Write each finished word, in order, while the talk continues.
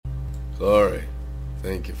Glory.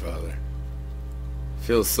 Thank you, Father.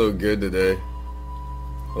 Feels so good today.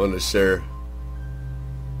 I want to share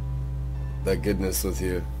that goodness with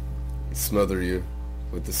you, smother you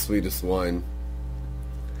with the sweetest wine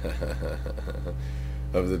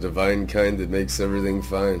of the divine kind that makes everything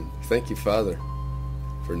fine. Thank you, Father,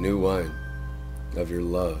 for new wine of your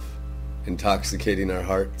love, intoxicating our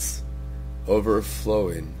hearts,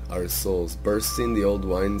 overflowing our souls, bursting the old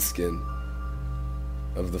wineskin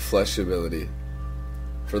of the flesh ability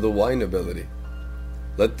for the wine ability.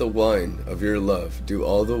 Let the wine of your love do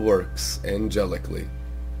all the works angelically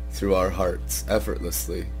through our hearts,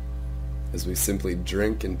 effortlessly, as we simply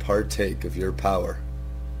drink and partake of your power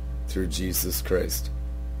through Jesus Christ.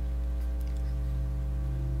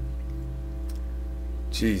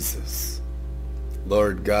 Jesus,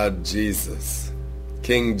 Lord God Jesus,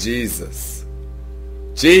 King Jesus,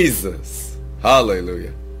 Jesus,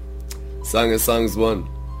 hallelujah. Song of Songs 1,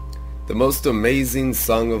 the most amazing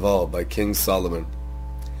song of all by King Solomon.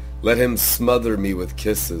 Let him smother me with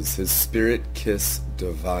kisses, his spirit kiss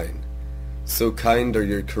divine. So kind are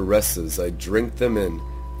your caresses, I drink them in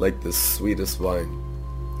like the sweetest wine.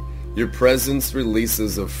 Your presence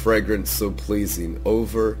releases a fragrance so pleasing,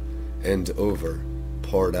 over and over,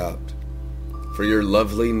 poured out. For your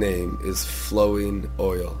lovely name is flowing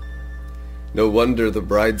oil. No wonder the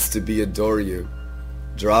brides-to-be adore you.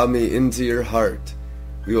 Draw me into your heart.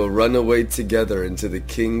 We will run away together into the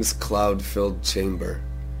king's cloud-filled chamber.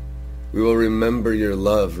 We will remember your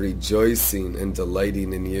love, rejoicing and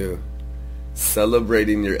delighting in you,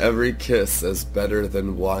 celebrating your every kiss as better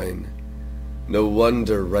than wine. No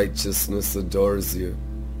wonder righteousness adores you.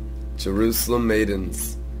 Jerusalem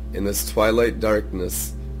maidens, in this twilight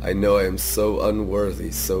darkness, I know I am so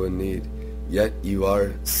unworthy, so in need, yet you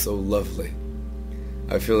are so lovely.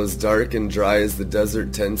 I feel as dark and dry as the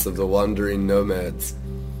desert tents of the wandering nomads,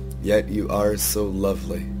 yet you are so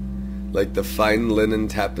lovely, like the fine linen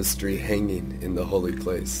tapestry hanging in the holy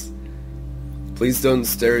place. Please don't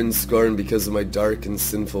stare in scorn because of my dark and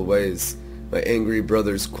sinful ways. My angry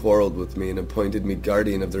brothers quarreled with me and appointed me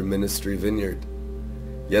guardian of their ministry vineyard.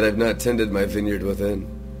 Yet I've not tended my vineyard within.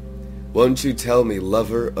 Won't you tell me,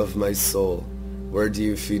 lover of my soul, where do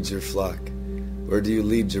you feed your flock? Where do you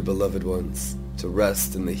lead your beloved ones to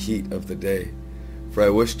rest in the heat of the day? For I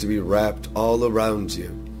wish to be wrapped all around you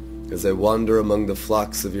as I wander among the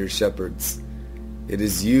flocks of your shepherds. It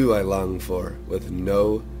is you I long for, with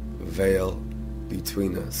no veil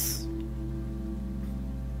between us.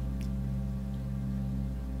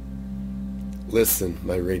 Listen,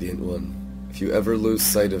 my radiant one, if you ever lose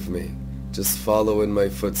sight of me, just follow in my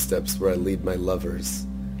footsteps where I lead my lovers.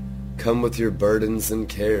 Come with your burdens and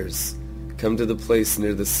cares. Come to the place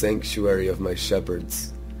near the sanctuary of my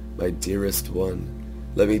shepherds. My dearest one,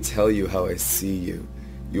 let me tell you how I see you.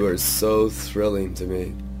 You are so thrilling to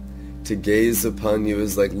me. To gaze upon you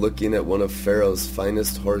is like looking at one of Pharaoh's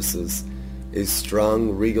finest horses, a strong,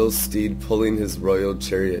 regal steed pulling his royal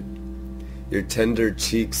chariot. Your tender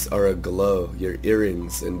cheeks are aglow. Your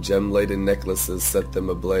earrings and gem-laden necklaces set them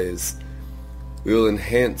ablaze. We will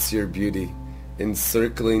enhance your beauty,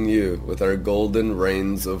 encircling you with our golden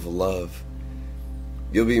reins of love.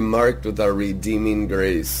 You'll be marked with our redeeming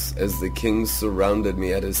grace as the king surrounded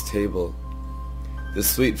me at his table. The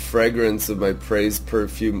sweet fragrance of my praise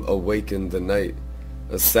perfume awakened the night.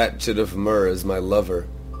 A sachet of myrrh is my lover,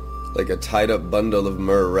 like a tied-up bundle of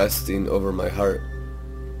myrrh resting over my heart.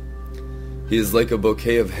 He is like a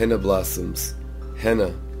bouquet of henna blossoms,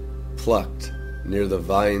 henna plucked near the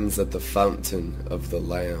vines at the fountain of the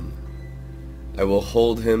Lamb. I will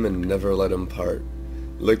hold him and never let him part.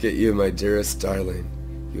 Look at you, my dearest darling.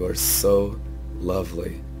 You are so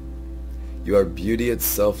lovely. You are beauty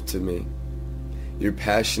itself to me. Your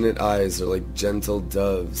passionate eyes are like gentle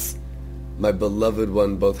doves. My beloved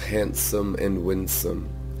one, both handsome and winsome.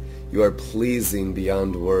 You are pleasing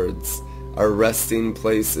beyond words. Our resting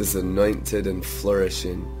place is anointed and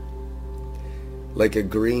flourishing, like a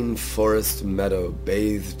green forest meadow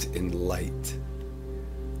bathed in light.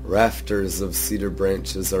 Rafters of cedar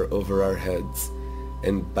branches are over our heads,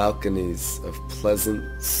 and balconies of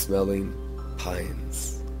pleasant-smelling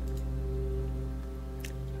pines.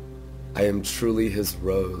 I am truly his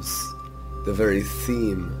rose, the very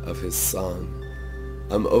theme of his song.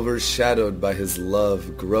 I'm overshadowed by his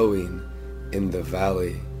love growing in the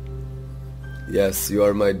valley. Yes, you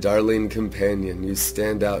are my darling companion. You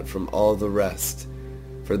stand out from all the rest.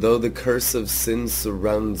 For though the curse of sin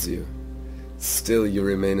surrounds you, still you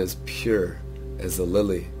remain as pure as a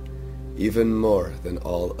lily, even more than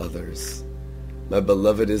all others. My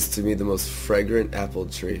beloved is to me the most fragrant apple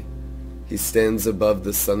tree. He stands above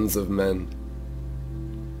the sons of men,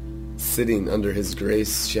 Sitting under his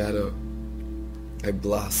grace shadow, I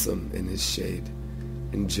blossom in his shade,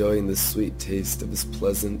 enjoying the sweet taste of his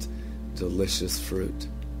pleasant, delicious fruit.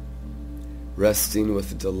 Resting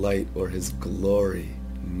with delight, or his glory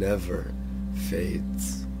never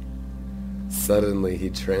fades. Suddenly he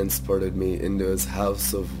transported me into his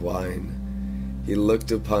house of wine. He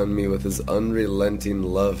looked upon me with his unrelenting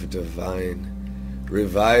love divine.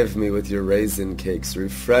 Revive me with your raisin cakes,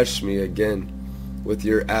 refresh me again with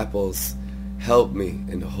your apples. Help me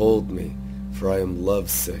and hold me, for I am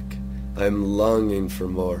lovesick. I am longing for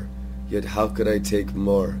more, yet how could I take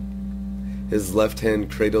more? His left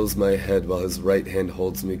hand cradles my head while his right hand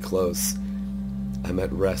holds me close. I'm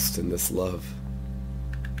at rest in this love.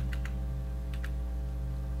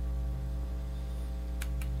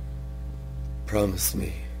 Promise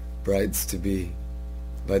me, brides-to-be,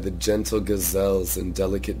 by the gentle gazelles and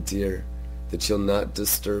delicate deer, that you'll not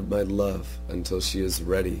disturb my love until she is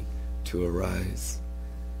ready to arise.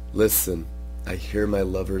 Listen, I hear my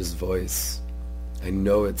lover's voice. I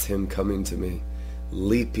know it's him coming to me,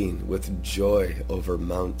 leaping with joy over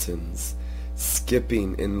mountains,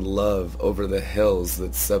 skipping in love over the hills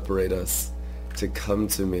that separate us, to come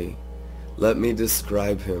to me. Let me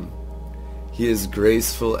describe him. He is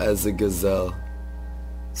graceful as a gazelle,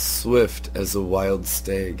 swift as a wild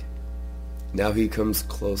stag. Now he comes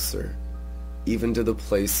closer, even to the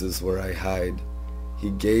places where I hide.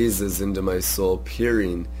 He gazes into my soul,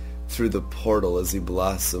 peering through the portal as he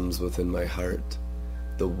blossoms within my heart.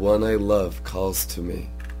 The one I love calls to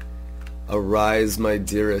me. Arise, my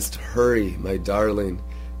dearest, hurry, my darling,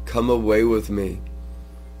 come away with me.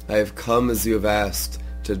 I have come as you have asked,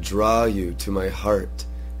 to draw you to my heart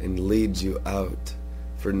and lead you out.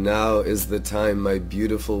 For now is the time, my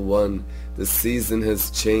beautiful one. The season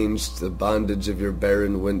has changed, the bondage of your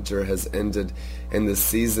barren winter has ended, and the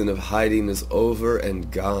season of hiding is over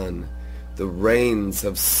and gone. The rains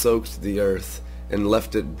have soaked the earth and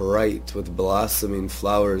left it bright with blossoming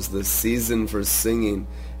flowers. The season for singing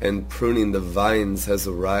and pruning the vines has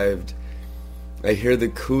arrived. I hear the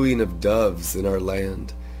cooing of doves in our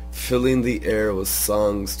land, filling the air with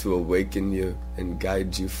songs to awaken you and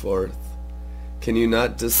guide you forth. Can you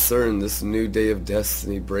not discern this new day of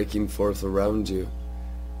destiny breaking forth around you?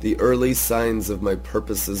 The early signs of my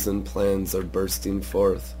purposes and plans are bursting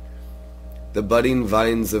forth. The budding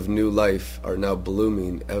vines of new life are now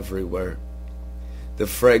blooming everywhere. The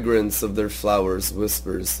fragrance of their flowers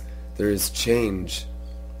whispers, there is change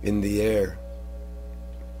in the air.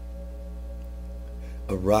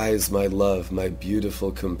 Arise, my love, my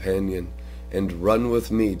beautiful companion, and run with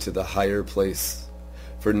me to the higher place.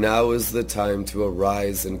 For now is the time to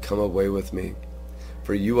arise and come away with me.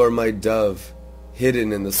 For you are my dove,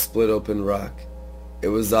 hidden in the split-open rock. It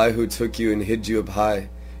was I who took you and hid you up high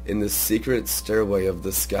in the secret stairway of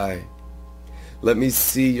the sky. Let me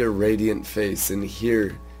see your radiant face and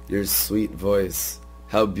hear your sweet voice.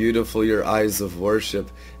 How beautiful your eyes of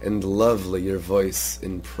worship, and lovely your voice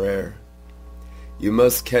in prayer. You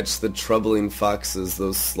must catch the troubling foxes,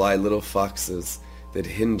 those sly little foxes that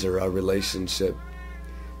hinder our relationship.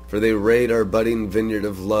 For they raid our budding vineyard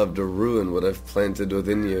of love to ruin what I've planted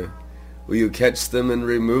within you. Will you catch them and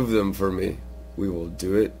remove them for me? We will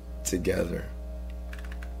do it together.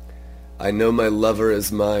 I know my lover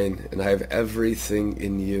is mine, and I have everything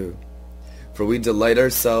in you. For we delight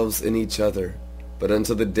ourselves in each other, but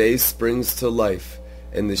until the day springs to life,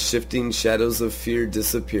 and the shifting shadows of fear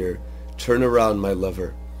disappear, turn around, my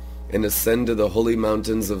lover, and ascend to the holy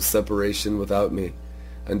mountains of separation without me.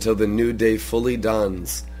 Until the new day fully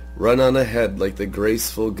dawns, run on ahead like the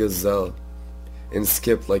graceful gazelle, and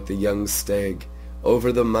skip like the young stag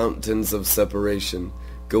over the mountains of separation.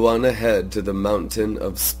 Go on ahead to the mountain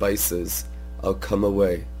of spices. I'll come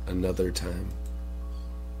away another time.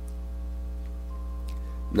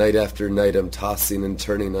 Night after night I'm tossing and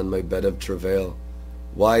turning on my bed of travail.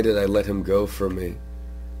 Why did I let him go from me?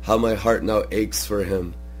 How my heart now aches for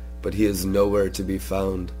him, but he is nowhere to be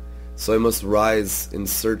found. So I must rise in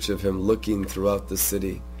search of him, looking throughout the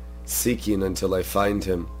city, seeking until I find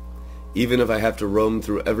him. Even if I have to roam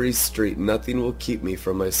through every street, nothing will keep me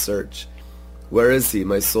from my search. Where is he,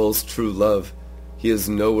 my soul's true love? He is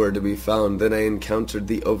nowhere to be found. Then I encountered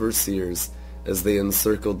the overseers as they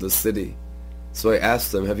encircled the city. So I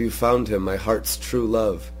asked them, have you found him, my heart's true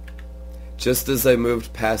love? Just as I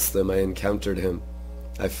moved past them, I encountered him.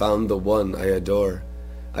 I found the one I adore.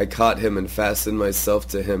 I caught him and fastened myself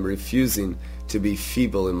to him, refusing to be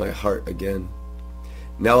feeble in my heart again.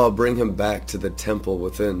 Now I'll bring him back to the temple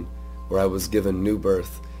within, where I was given new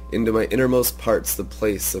birth, into my innermost parts, the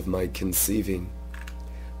place of my conceiving.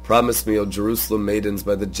 Promise me, O Jerusalem maidens,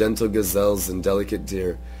 by the gentle gazelles and delicate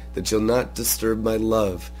deer, that you'll not disturb my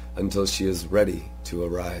love until she is ready to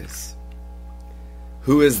arise.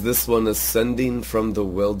 Who is this one ascending from the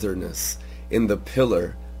wilderness in the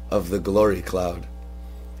pillar of the glory cloud?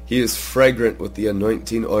 He is fragrant with the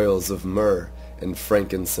anointing oils of myrrh and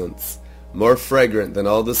frankincense, more fragrant than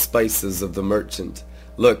all the spices of the merchant.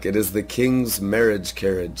 Look, it is the king's marriage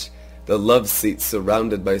carriage, the love seat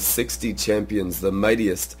surrounded by 60 champions, the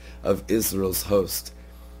mightiest of Israel's host,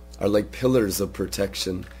 are like pillars of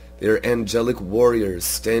protection. They are angelic warriors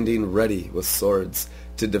standing ready with swords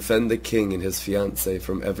to defend the king and his fiancée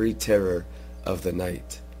from every terror of the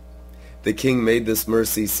night. The king made this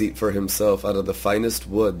mercy seat for himself out of the finest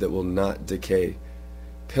wood that will not decay.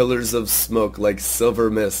 Pillars of smoke like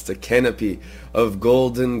silver mist, a canopy of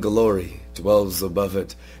golden glory dwells above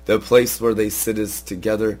it. The place where they sit is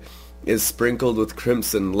together is sprinkled with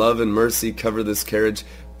crimson. Love and mercy cover this carriage,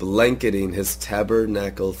 blanketing his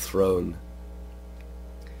tabernacle throne.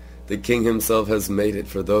 The king himself has made it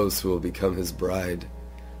for those who will become his bride.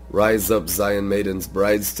 Rise up, Zion maidens,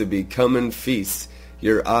 brides to be, come and feast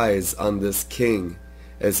your eyes on this king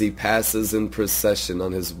as he passes in procession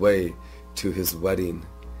on his way to his wedding.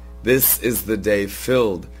 This is the day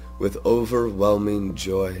filled with overwhelming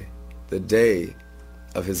joy, the day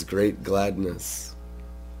of his great gladness.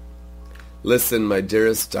 Listen, my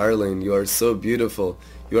dearest darling, you are so beautiful.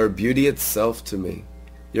 You are beauty itself to me.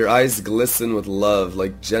 Your eyes glisten with love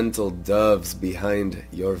like gentle doves behind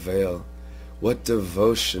your veil. What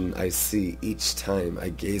devotion I see each time I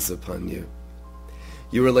gaze upon you.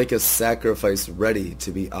 You are like a sacrifice ready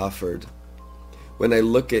to be offered. When I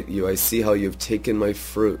look at you, I see how you've taken my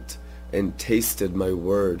fruit and tasted my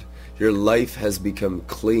word. Your life has become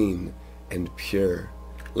clean and pure.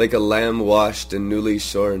 Like a lamb washed and newly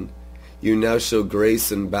shorn, you now show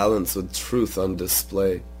grace and balance with truth on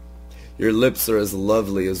display. Your lips are as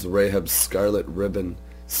lovely as Rahab's scarlet ribbon,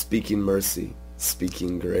 speaking mercy,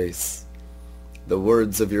 speaking grace. The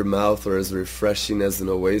words of your mouth are as refreshing as an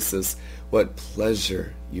oasis. What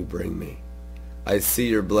pleasure you bring me. I see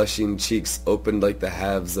your blushing cheeks opened like the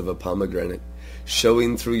halves of a pomegranate,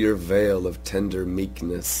 showing through your veil of tender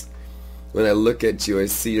meekness. When I look at you, I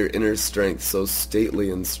see your inner strength so stately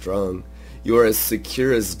and strong. You are as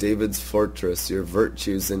secure as David's fortress. Your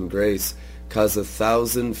virtues and grace cause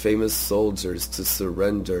 1,000 famous soldiers to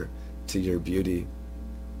surrender to your beauty.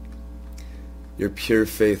 Your pure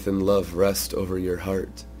faith and love rest over your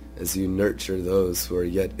heart as you nurture those who are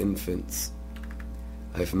yet infants.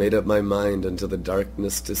 I've made up my mind until the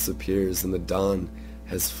darkness disappears and the dawn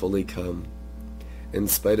has fully come. In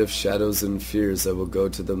spite of shadows and fears, I will go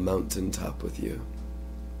to the mountaintop with you,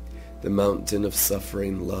 the mountain of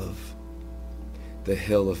suffering love, the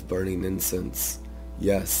hill of burning incense.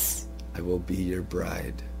 Yes, I will be your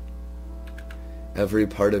bride. Every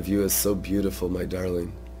part of you is so beautiful, my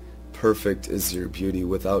darling. Perfect is your beauty,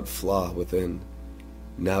 without flaw within.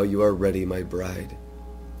 Now you are ready, my bride,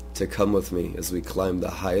 to come with me as we climb the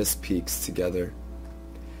highest peaks together.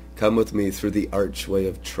 Come with me through the archway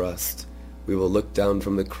of trust. We will look down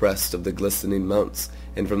from the crest of the glistening mounts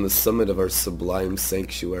and from the summit of our sublime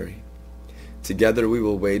sanctuary. Together we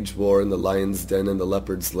will wage war in the lion's den and the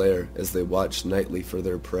leopard's lair as they watch nightly for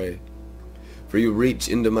their prey. For you reach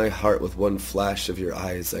into my heart with one flash of your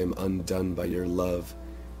eyes. I am undone by your love.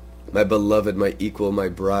 My beloved, my equal, my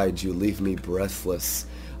bride, you leave me breathless.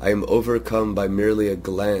 I am overcome by merely a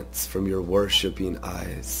glance from your worshipping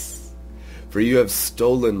eyes. For you have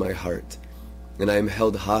stolen my heart, and I am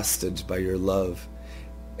held hostage by your love,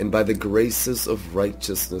 and by the graces of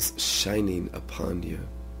righteousness shining upon you.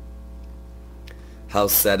 How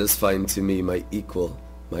satisfying to me, my equal,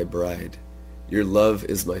 my bride. Your love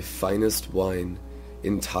is my finest wine,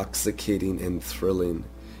 intoxicating and thrilling,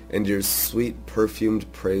 and your sweet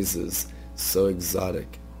perfumed praises so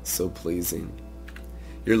exotic, so pleasing.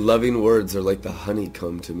 Your loving words are like the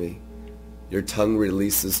honeycomb to me. Your tongue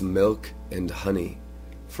releases milk and honey,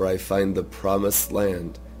 for I find the promised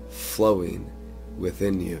land flowing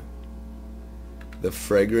within you. The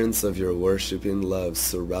fragrance of your worshiping love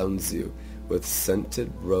surrounds you with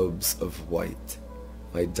scented robes of white.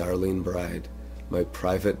 My darling bride, my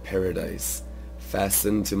private paradise,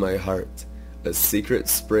 fastened to my heart, a secret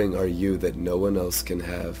spring are you that no one else can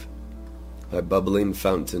have. My bubbling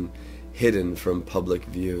fountain, hidden from public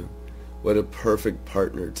view. What a perfect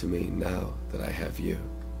partner to me now that I have you.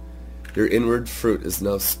 Your inward fruit is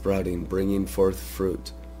now sprouting, bringing forth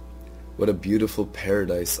fruit. What a beautiful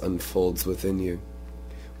paradise unfolds within you.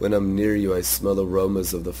 When I'm near you, I smell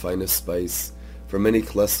aromas of the finest spice, for many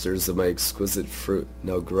clusters of my exquisite fruit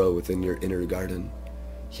now grow within your inner garden.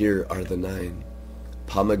 Here are the 9.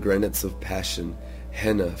 pomegranates of passion,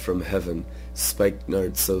 henna from heaven,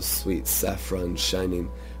 spikenard so sweet, saffron shining,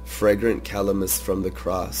 fragrant calamus from the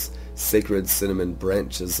cross, sacred cinnamon,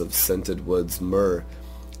 branches of scented woods, myrrh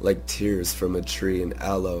like tears from a tree, and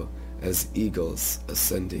aloe as eagles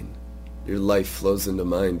ascending. Your life flows into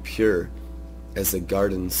mine, pure as a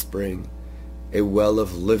garden spring. A well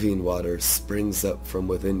of living water springs up from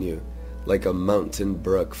within you, like a mountain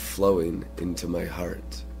brook flowing into my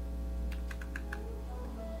heart.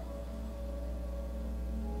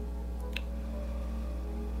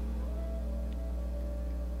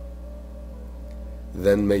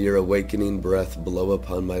 Then may your awakening breath blow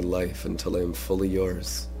upon my life until I am fully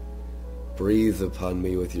yours. Breathe upon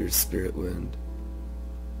me with your spirit wind.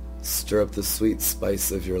 Stir up the sweet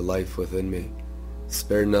spice of your life within me.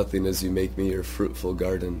 Spare nothing as you make me your fruitful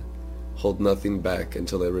garden. Hold nothing back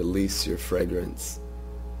until I release your fragrance.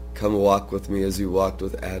 Come walk with me as you walked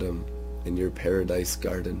with Adam in your paradise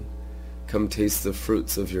garden. Come taste the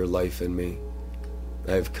fruits of your life in me.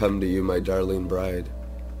 I have come to you, my darling bride,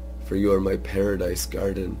 for you are my paradise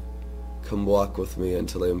garden. Come walk with me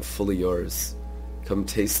until I am fully yours. Come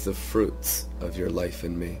taste the fruits of your life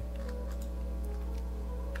in me.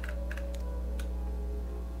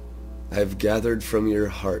 I have gathered from your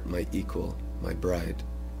heart my equal, my bride.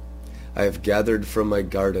 I have gathered from my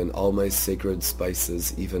garden all my sacred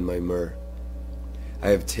spices, even my myrrh. I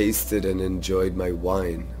have tasted and enjoyed my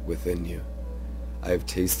wine within you. I have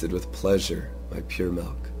tasted with pleasure my pure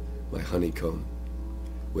milk, my honeycomb,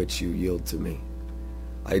 which you yield to me.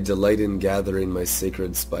 I delight in gathering my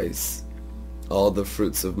sacred spice. All the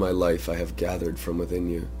fruits of my life I have gathered from within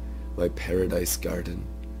you, my paradise garden.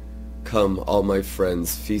 Come, all my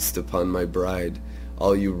friends, feast upon my bride,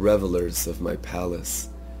 all you revelers of my palace.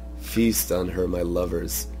 Feast on her, my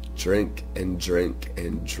lovers. Drink and drink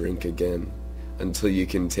and drink again, until you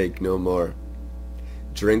can take no more.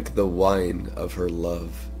 Drink the wine of her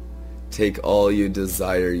love. Take all you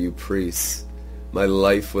desire, you priests. My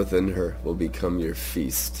life within her will become your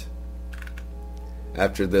feast.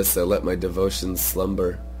 After this I let my devotion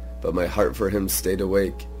slumber, but my heart for him stayed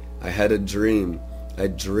awake. I had a dream. I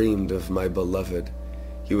dreamed of my beloved.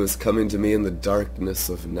 He was coming to me in the darkness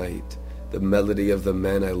of night. The melody of the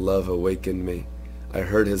man I love awakened me. I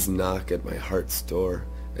heard his knock at my heart's door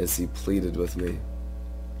as he pleaded with me.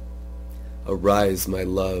 Arise, my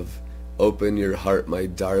love. Open your heart, my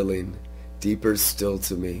darling, deeper still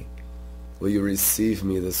to me. Will you receive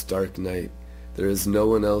me this dark night? There is no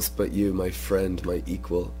one else but you, my friend, my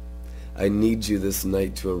equal. I need you this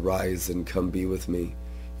night to arise and come be with me.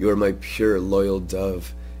 You are my pure, loyal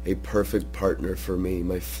dove, a perfect partner for me,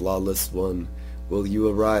 my flawless one. Will you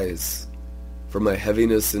arise? For my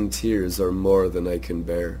heaviness and tears are more than I can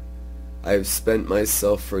bear. I have spent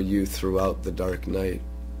myself for you throughout the dark night.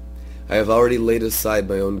 I have already laid aside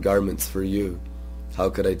my own garments for you. How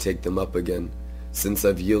could I take them up again, since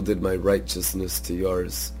I've yielded my righteousness to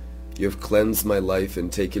yours? You have cleansed my life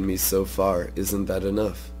and taken me so far. Isn't that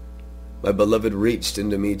enough? My beloved reached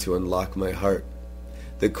into me to unlock my heart.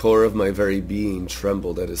 The core of my very being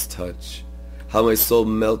trembled at his touch. How my soul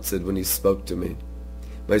melted when he spoke to me.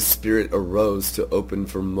 My spirit arose to open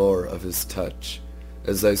for more of his touch.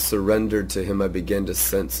 As I surrendered to him, I began to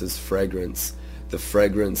sense his fragrance, the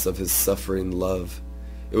fragrance of his suffering love.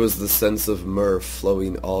 It was the sense of myrrh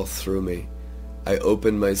flowing all through me. I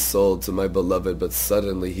opened my soul to my beloved, but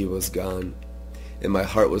suddenly he was gone, and my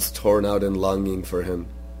heart was torn out in longing for him.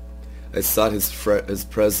 I sought his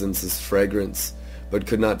presence, his fragrance, but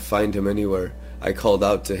could not find him anywhere. I called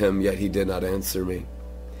out to him, yet he did not answer me.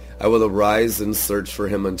 I will arise and search for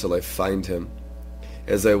him until I find him,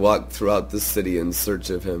 as I walked throughout the city in search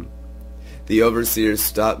of him. The overseers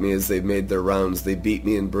stopped me as they made their rounds. They beat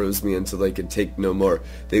me and bruised me until I could take no more.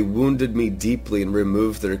 They wounded me deeply and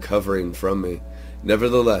removed their covering from me.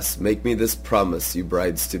 Nevertheless, make me this promise, you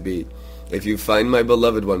brides-to-be. If you find my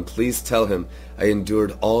beloved one, please tell him I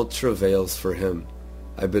endured all travails for him.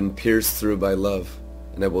 I've been pierced through by love,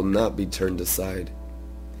 and I will not be turned aside.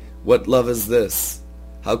 What love is this?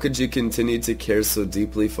 How could you continue to care so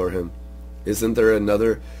deeply for him? Isn't there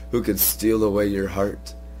another who could steal away your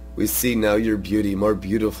heart? We see now your beauty, more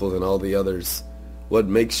beautiful than all the others. What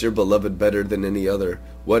makes your beloved better than any other?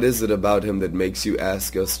 What is it about him that makes you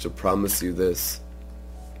ask us to promise you this?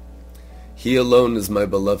 He alone is my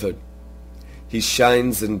beloved. He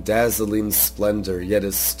shines in dazzling splendor, yet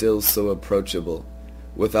is still so approachable.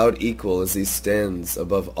 Without equal as he stands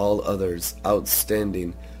above all others,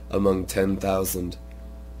 outstanding among 10,000.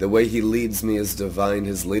 The way he leads me is divine,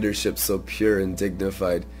 his leadership so pure and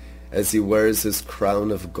dignified. As he wears his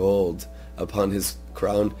crown of gold, upon his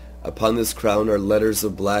crown Upon this crown are letters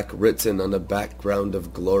of black written on a background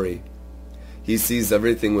of glory. He sees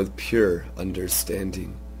everything with pure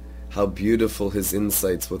understanding. How beautiful his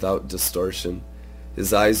insights without distortion.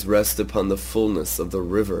 His eyes rest upon the fullness of the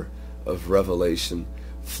river of revelation,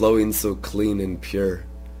 flowing so clean and pure.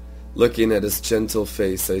 Looking at his gentle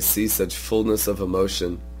face, I see such fullness of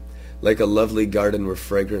emotion. Like a lovely garden where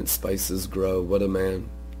fragrant spices grow, what a man.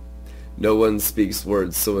 No one speaks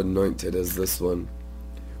words so anointed as this one.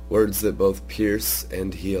 Words that both pierce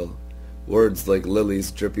and heal. Words like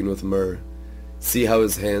lilies dripping with myrrh. See how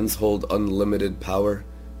his hands hold unlimited power,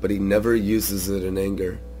 but he never uses it in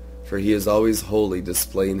anger, for he is always wholly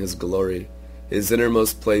displaying his glory. His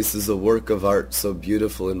innermost place is a work of art so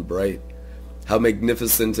beautiful and bright. How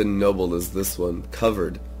magnificent and noble is this one,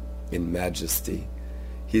 covered in majesty.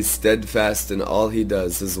 He's steadfast in all he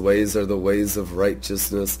does. His ways are the ways of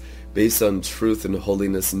righteousness. Based on truth and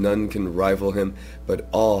holiness, none can rival him, but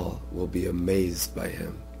all will be amazed by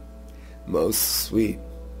him. Most sweet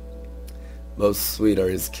are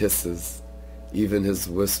his kisses, even his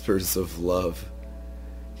whispers of love.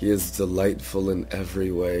 He is delightful in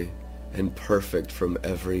every way and perfect from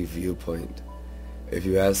every viewpoint. If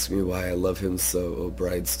you ask me why I love him so, O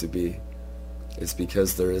brides-to-be, it's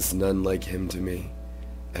because there is none like him to me.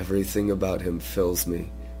 Everything about him fills me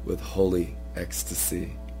with holy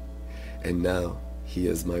ecstasy. And now he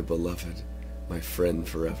is my beloved, my friend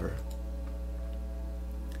forever.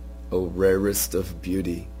 O rarest of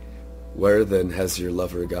beauty, where then has your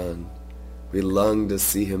lover gone? We long to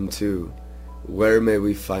see him too. Where may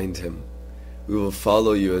we find him? We will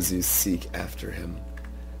follow you as you seek after him.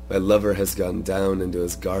 My lover has gone down into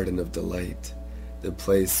his garden of delight, the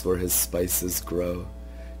place where his spices grow,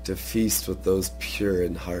 to feast with those pure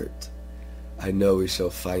in heart. I know we shall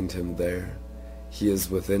find him there. He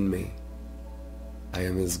is within me. I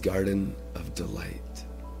am his garden of delight.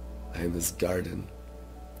 I am his garden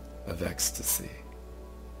of ecstasy.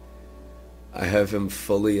 I have him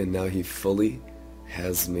fully, and now he fully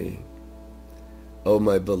has me. O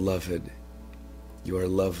my beloved, you are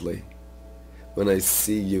lovely. When I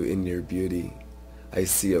see you in your beauty, I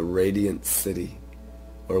see a radiant city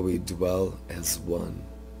where we dwell as one.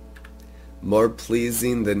 More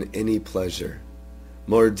pleasing than any pleasure,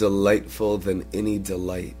 more delightful than any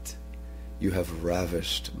delight, you have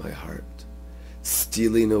ravished my heart,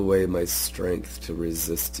 stealing away my strength to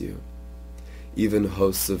resist you. Even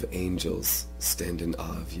hosts of angels stand in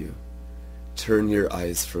awe of you. Turn your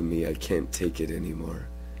eyes from me. I can't take it anymore.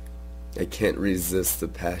 I can't resist the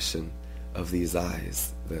passion of these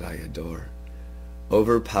eyes that I adore.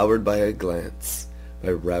 Overpowered by a glance,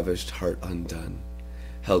 my ravished heart undone,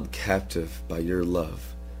 held captive by your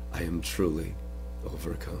love, I am truly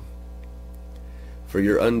overcome. For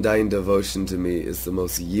your undying devotion to me is the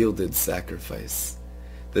most yielded sacrifice.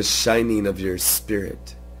 The shining of your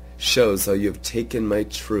spirit shows how you have taken my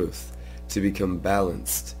truth to become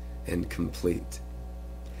balanced and complete.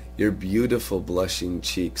 Your beautiful blushing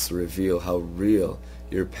cheeks reveal how real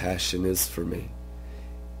your passion is for me,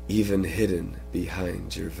 even hidden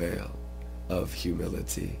behind your veil of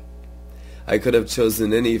humility. I could have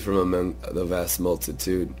chosen any from among the vast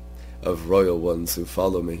multitude of royal ones who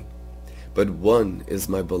follow me, but one is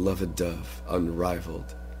my beloved dove,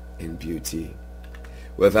 unrivaled in beauty.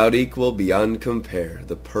 Without equal, beyond compare,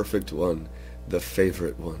 the perfect one, the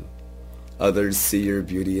favorite one. Others see your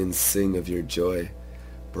beauty and sing of your joy.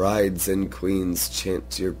 Brides and queens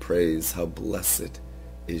chant your praise, how blessed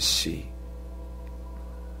is she.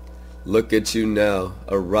 Look at you now,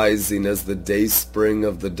 arising as the day spring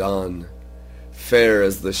of the dawn, fair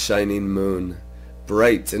as the shining moon,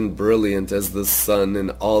 bright and brilliant as the sun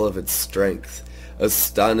in all of its strength,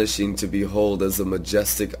 astonishing to behold as a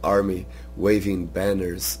majestic army waving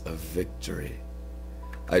banners of victory.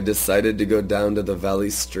 I decided to go down to the valley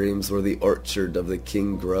streams where the orchard of the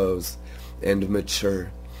king grows and mature.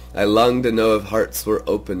 I longed to know if hearts were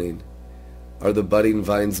opening. Are the budding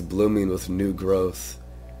vines blooming with new growth?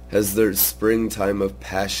 Has their springtime of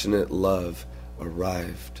passionate love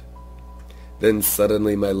arrived? Then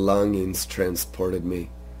suddenly my longings transported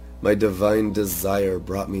me. My divine desire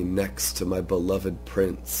brought me next to my beloved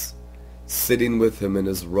prince. Sitting with him in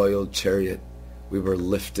his royal chariot, we were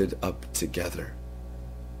lifted up together.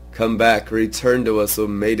 Come back, return to us, O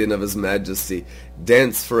maiden of his majesty.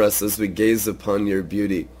 Dance for us as we gaze upon your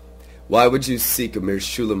beauty. Why would you seek a mere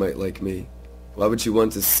Shulamite like me? Why would you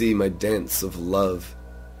want to see my dance of love?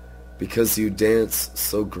 Because you dance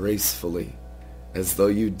so gracefully, as though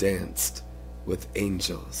you danced with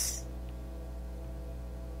angels.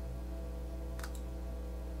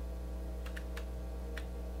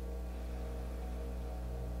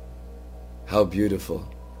 How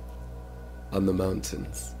beautiful on the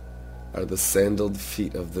mountains are the sandaled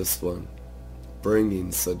feet of this one,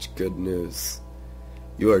 bringing such good news.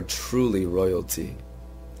 You are truly royalty.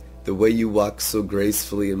 The way you walk so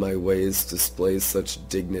gracefully in my ways displays such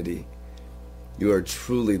dignity. You are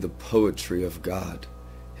truly the poetry of God,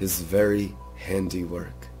 his very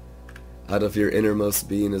handiwork. Out of your innermost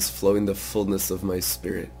being is flowing the fullness of my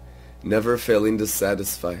spirit, never failing to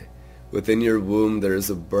satisfy. Within your womb there is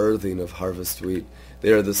a birthing of harvest wheat.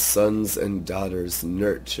 They are the sons and daughters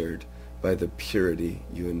nurtured by the purity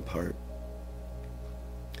you impart.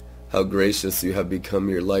 How gracious you have become.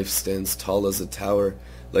 Your life stands tall as a tower,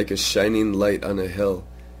 like a shining light on a hill.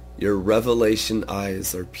 Your revelation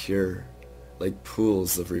eyes are pure, like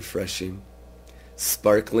pools of refreshing,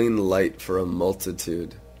 sparkling light for a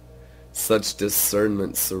multitude. Such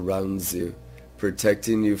discernment surrounds you,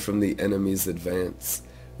 protecting you from the enemy's advance.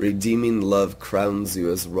 Redeeming love crowns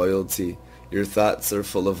you as royalty. Your thoughts are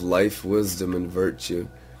full of life, wisdom, and virtue.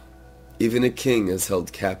 Even a king is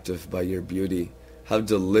held captive by your beauty. How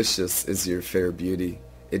delicious is your fair beauty!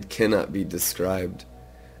 It cannot be described.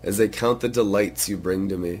 As I count the delights you bring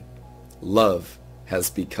to me, love has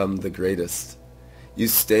become the greatest. You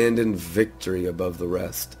stand in victory above the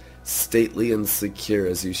rest, stately and secure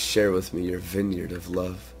as you share with me your vineyard of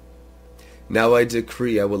love. Now I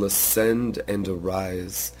decree I will ascend and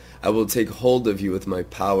arise. I will take hold of you with my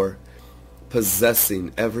power,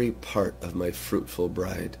 possessing every part of my fruitful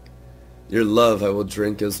bride. Your love I will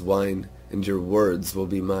drink as wine, and your words will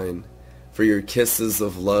be mine. For your kisses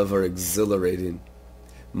of love are exhilarating,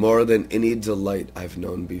 more than any delight I've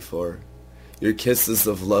known before. Your kisses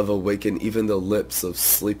of love awaken even the lips of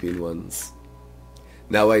sleeping ones.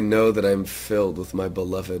 Now I know that I am filled with my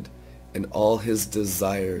beloved, and all his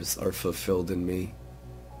desires are fulfilled in me.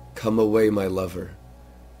 Come away, my lover.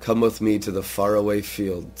 Come with me to the faraway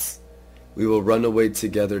fields. We will run away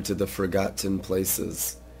together to the forgotten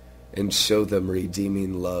places and show them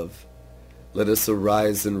redeeming love. Let us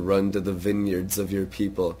arise and run to the vineyards of your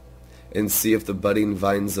people and see if the budding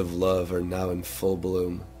vines of love are now in full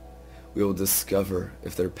bloom. We will discover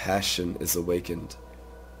if their passion is awakened.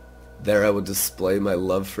 There I will display my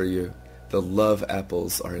love for you. The love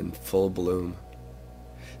apples are in full bloom,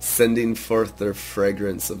 sending forth their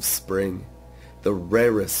fragrance of spring. The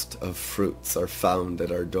rarest of fruits are found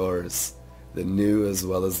at our doors, the new as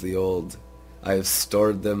well as the old. I have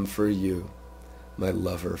stored them for you, my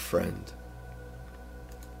lover friend.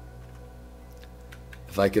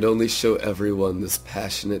 If I could only show everyone this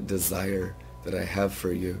passionate desire that I have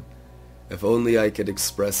for you, if only I could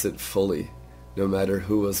express it fully, no matter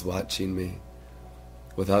who was watching me.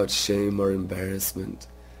 Without shame or embarrassment,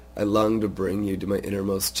 I long to bring you to my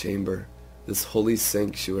innermost chamber, this holy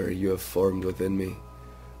sanctuary you have formed within me.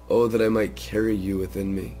 Oh, that I might carry you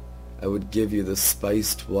within me. I would give you the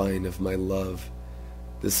spiced wine of my love,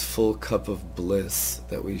 this full cup of bliss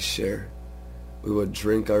that we share. We would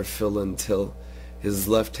drink our fill until his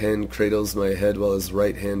left hand cradles my head while his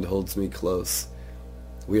right hand holds me close.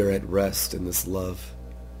 We are at rest in this love.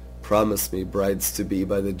 Promise me, brides-to-be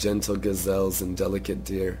by the gentle gazelles and delicate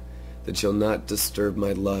deer, that you'll not disturb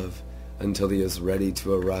my love until he is ready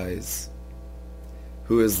to arise.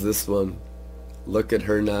 Who is this one? Look at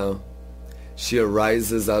her now. She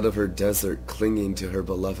arises out of her desert, clinging to her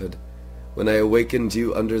beloved. When I awakened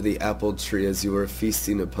you under the apple tree as you were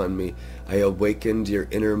feasting upon me, I awakened your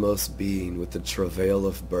innermost being with the travail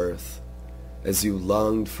of birth. As you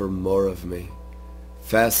longed for more of me,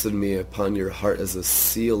 fasten me upon your heart as a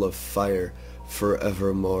seal of fire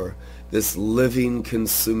forevermore. This living,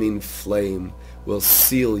 consuming flame will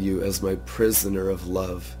seal you as my prisoner of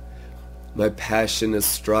love. My passion is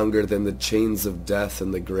stronger than the chains of death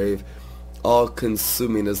and the grave,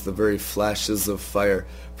 all-consuming as the very flashes of fire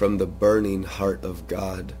from the burning heart of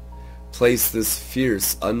God. Place this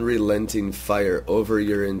fierce, unrelenting fire over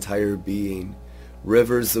your entire being.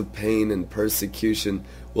 Rivers of pain and persecution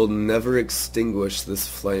will never extinguish this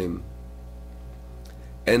flame.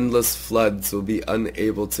 Endless floods will be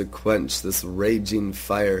unable to quench this raging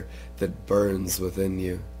fire that burns within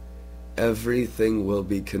you. Everything will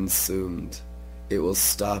be consumed. It will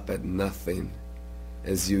stop at nothing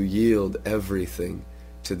as you yield everything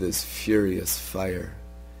to this furious fire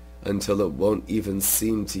until it won't even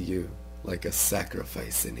seem to you like a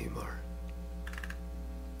sacrifice anymore.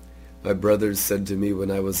 My brothers said to me when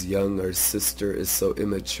I was young, our sister is so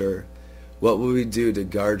immature. What will we do to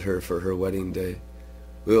guard her for her wedding day?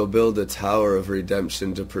 We will build a tower of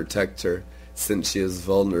redemption to protect her, since she is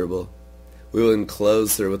vulnerable. We will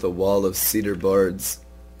enclose her with a wall of cedar boards.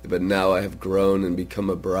 But now I have grown and become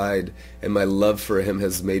a bride, and my love for him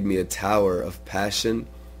has made me a tower of passion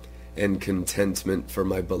and contentment for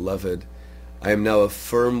my beloved. I am now a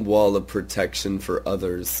firm wall of protection for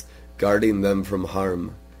others, guarding them from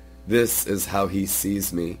harm. This is how he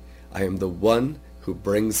sees me. I am the one who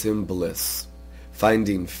brings him bliss,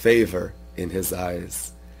 finding favor in his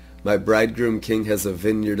eyes. My bridegroom king has a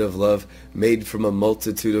vineyard of love made from a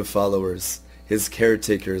multitude of followers. His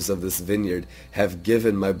caretakers of this vineyard have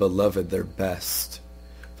given my beloved their best.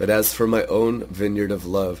 But as for my own vineyard of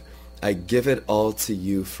love, I give it all to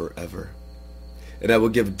you forever. And I will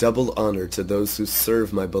give double honor to those who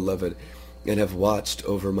serve my beloved and have watched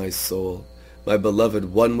over my soul. My beloved,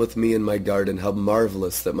 one with me in my garden, how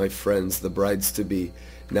marvelous that my friends, the brides-to-be,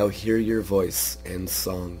 now hear your voice and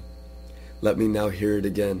song. Let me now hear it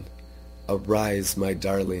again. Arise, my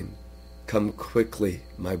darling. Come quickly,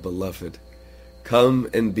 my beloved. Come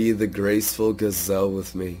and be the graceful gazelle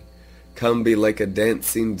with me. Come be like a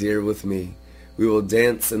dancing deer with me. We will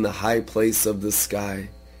dance in the high place of the sky.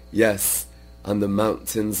 Yes, on the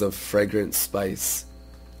mountains of fragrant spice.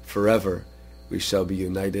 Forever we shall be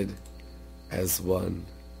united as one.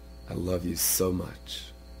 I love you so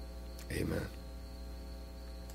much. Amen.